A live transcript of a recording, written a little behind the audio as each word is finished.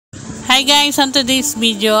Hi guys, on today's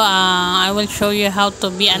video, I will show you how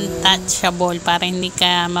to be untouchable para hindi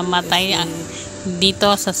ka mamatay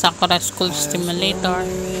dito sa Sakura School Simulator.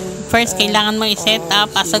 First, kailangan mo i-set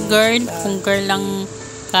up as a girl. Kung girl lang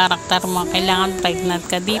karakter mo, kailangan pregnant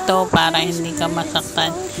ka dito para hindi ka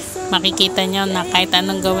masaktan. Makikita nyo na kahit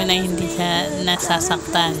anong gawin ay hindi siya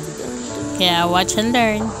nasasaktan. Kaya watch and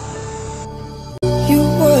learn. You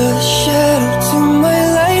were the shadow to my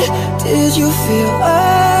light. Did you feel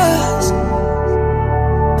us?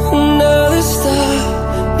 Another star,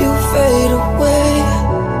 you fade away.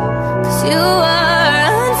 'Cause you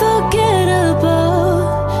are unforgettable.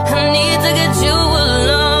 I need to get you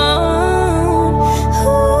alone.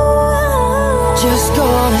 Ooh. Just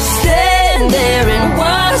gonna stand there and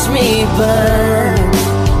watch me burn.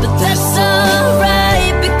 But that's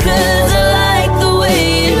alright because I like the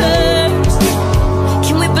way it hurts.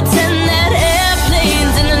 Can we pretend that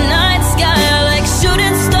airplanes in the night sky are like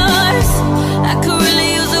shooting stars? I could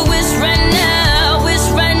really use a wish right now, wish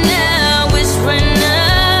right now, wish right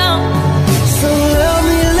now. So love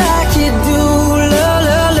me like you do,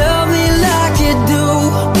 love me like you do.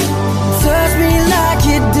 Touch me like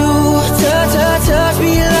you do, touch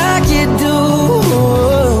me like you do.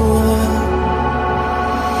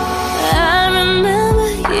 I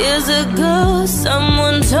remember years ago,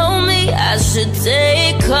 someone told me I should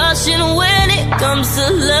take caution when it comes to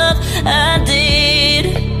love. I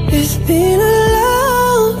did. It's been a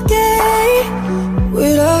long day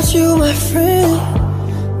without you, my friend,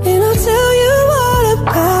 and I'll tell you all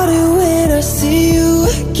about it when I see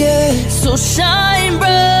you again. So shine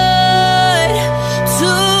bright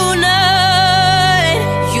tonight,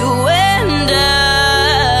 you and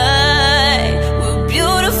I. We're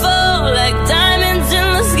beautiful like diamonds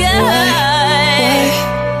in the sky.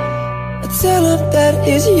 I tell him that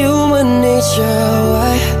it's human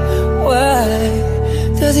nature. Why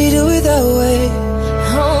does he do it that way?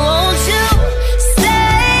 Oh, won't you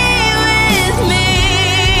stay with me?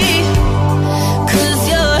 'Cause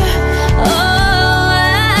you're all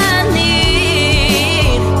I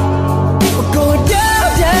need. We're going down,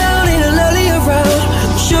 down in a lovely around.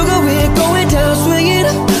 Sugar, we're going down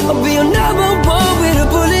swinging. I'll be your number one with a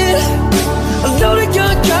bullet. A loaded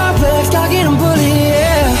gun, complex, cocking and bullet,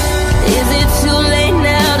 yeah. Is it too late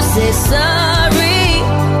now to say sorry?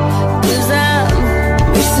 'Cause I'm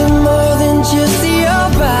missing more than just your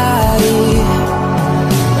body.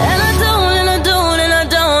 And I don't, and I don't, and I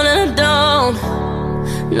don't, and I don't.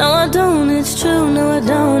 No, I don't, it's true. No, I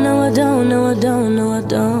don't, no, I don't, no, I don't, no, I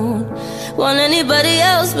don't want anybody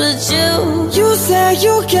else but you. You said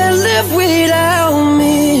you can't live without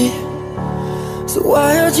me, so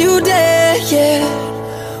why aren't you dead yet?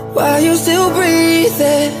 Why are you still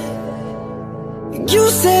breathing? You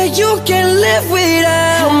said you can't live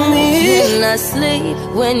without me. When I sleep,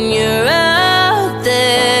 when you're out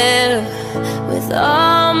there with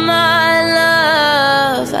all my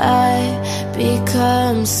love, I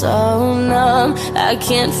become so numb, I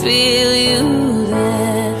can't feel you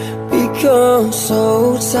there. Become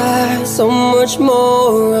so tired, so much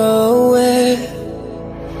more aware.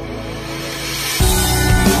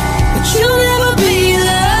 But you'll never be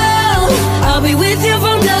alone. I'll be with you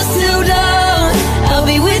from dusk till dawn. I'll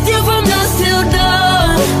be with you from dusk till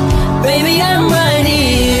dawn. Baby, I'm right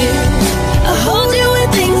here. I'll hold you when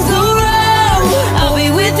things go wrong. I'll be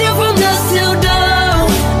with you from dusk till dawn.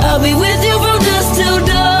 I'll be with you from dusk till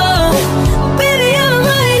dawn. Baby, I'm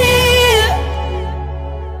right here.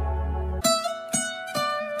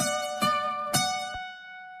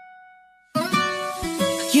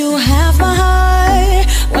 You have my heart.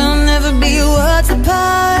 We'll never be worlds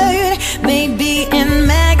apart. Maybe in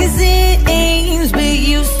magazines, but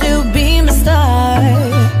you still be my star.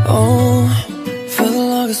 Oh, for the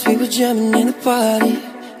longest we were jamming in the party,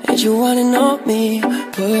 and you wanting on me,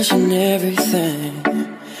 pushing everything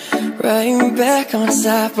right back on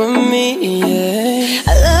top of me, yeah.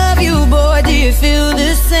 I love you, boy, do you feel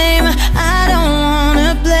the same? I don't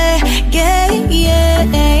wanna play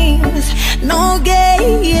games, no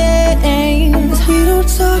games. We don't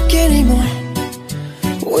talk anymore.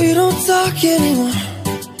 We don't talk anymore.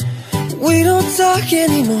 We don't talk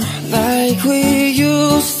anymore like we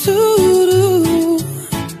used to do.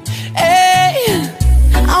 Hey,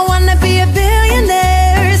 I wanna be a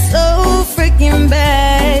billionaire so freaking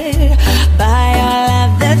bad. Buy all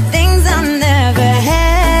of the things I never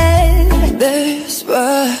had.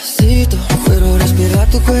 Despacito, quiero respirar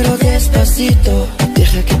tu cuero despacito.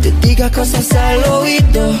 Deja que te diga cosas al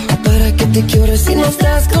oído, para que te quiero si no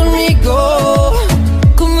estás conmigo.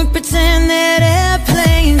 Can we pretend that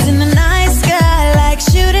airplanes in the night sky like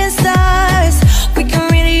shooting stars? We can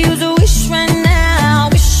really use a wish right now,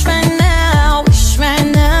 wish right now.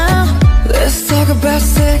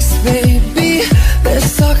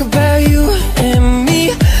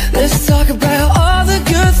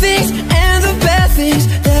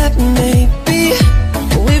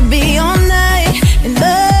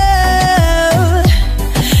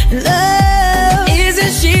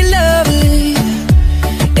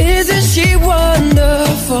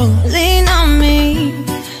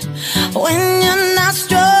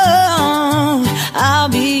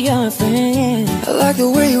 my friend. I like the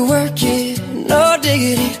way you work it, no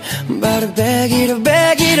diggity. I'm about to bag it up,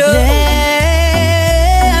 bag it up.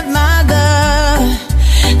 Let my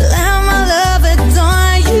love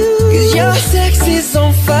adorn you, 'cause your sex is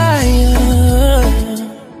on fire.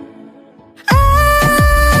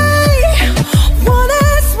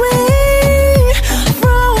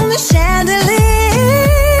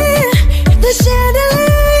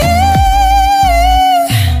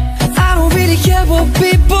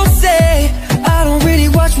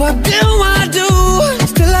 What do I do?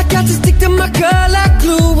 Still I got to stick to my girl like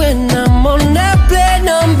glue, and I'm on that play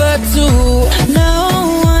number 2. No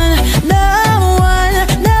one, no one,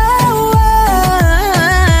 no one.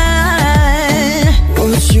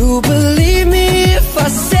 Would you believe me if I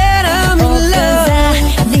said I'm in love? 'Cause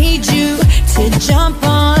I need you to jump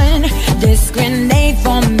on this grenade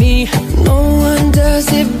for me. No one does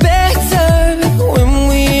it better when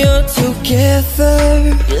we are together.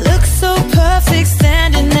 You look so perfect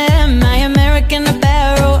standing there, my American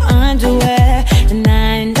Apparel underwear, and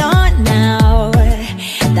I don't know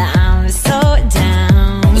that I'm so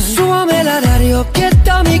down. Súbame la radio, que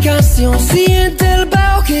esta mi canción. Siente el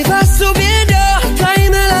bajo que va subiendo.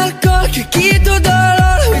 Tráeme el alcohol que quito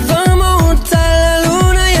dolor. Y vamos juntar la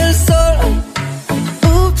luna y el sol.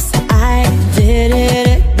 Oops, I did it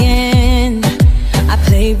again. I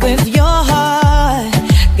played with your heart,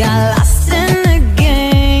 got lost in the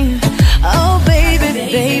game. Oh baby,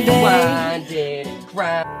 baby,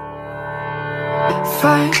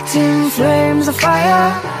 fighting flames of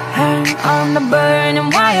fire, hang on the burning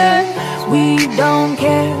wire. We don't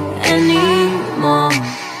care anymore.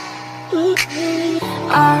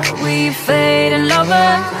 Are we fading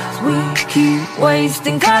lovers? We keep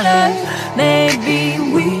wasting colors. Maybe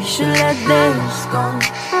we should let this go.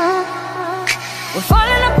 We're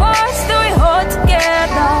falling apart, still we hold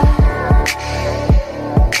together.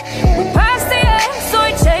 We pass the end, so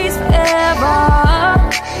we chase forever.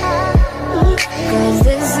 'Cause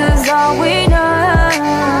this is all we know.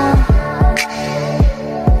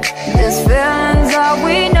 This feeling's all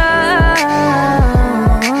we know.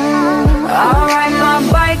 I'll ride my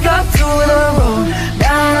bike up to the road,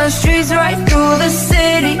 down the streets, right through the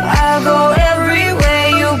city. I'll go everywhere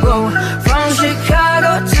you go, from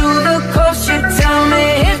Chicago to the coast. You tell me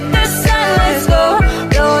hit the sun, let's go.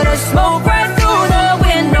 Blow the smoke right through the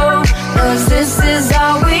window, 'cause this is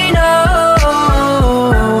all we know.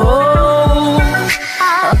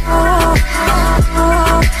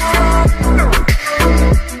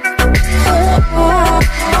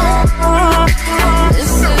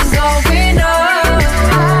 This is all we know.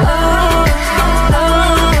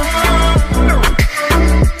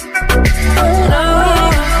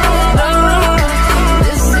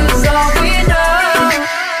 This is all we know.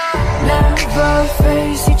 Never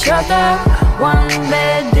face each other, one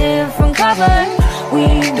bed, different covers. We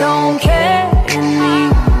don't care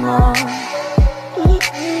anymore.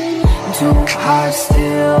 Two hearts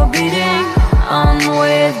still beating on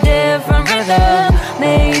with different rhythms.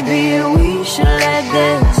 Maybe we should let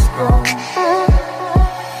this go.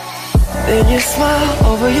 Then you smile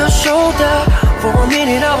over your shoulder. For a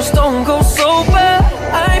minute I was stone cold sober.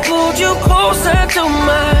 I pulled you closer to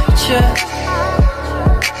my chest,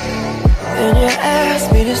 and you asked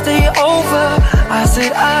me to stay over. I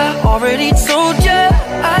said I already told you.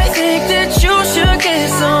 I think that you should get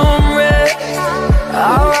some rest.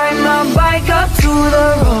 I'll ride my bike up to the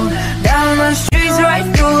road, down the streets, right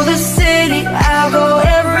through the city. I'll go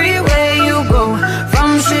everywhere you go, from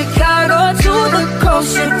Chicago to the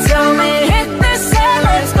coast. You tell me hit the sun,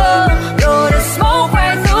 let's go. Blow the smoke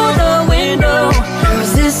right through the window,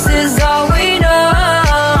 'cause this is all we know.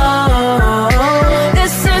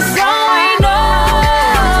 This is all we know.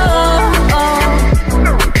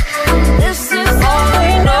 This is all we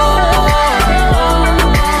know.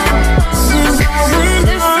 This is all we know.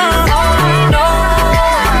 This is all we know.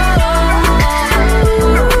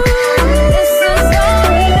 This is all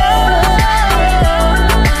we know. This is all we know.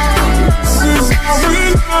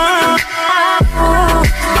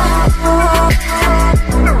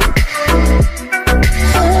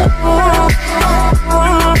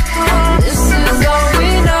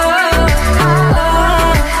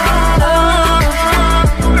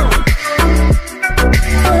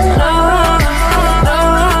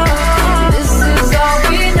 This is all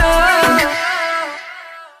we know.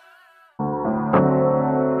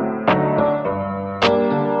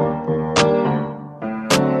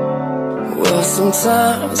 Well,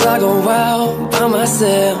 sometimes I go out by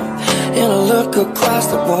myself and I look across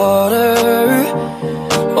the water.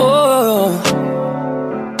 Oh,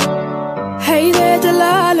 Hey there,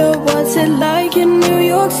 Delilah, what's it like in New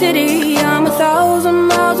York City? I'm 1,000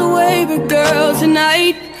 miles away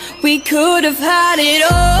tonight. We could have had it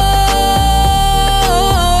all,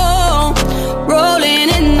 rolling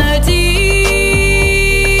in the deep.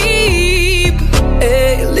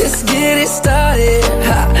 Hey, let's get it started.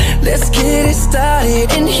 Ha, let's get it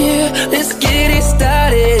started in here. Let's get it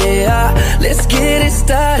started. Ha, let's get it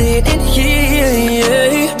started in here.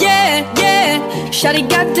 Yeah, yeah, yeah. Shawty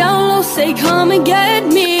got down low, say come and get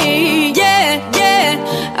me. Yeah,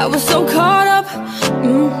 yeah. I was so caught up.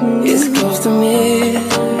 It's close to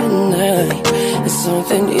midnight, and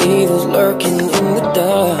something evil's lurking in the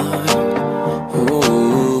dark.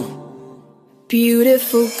 Ooh.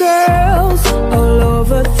 Beautiful girls all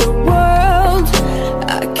over the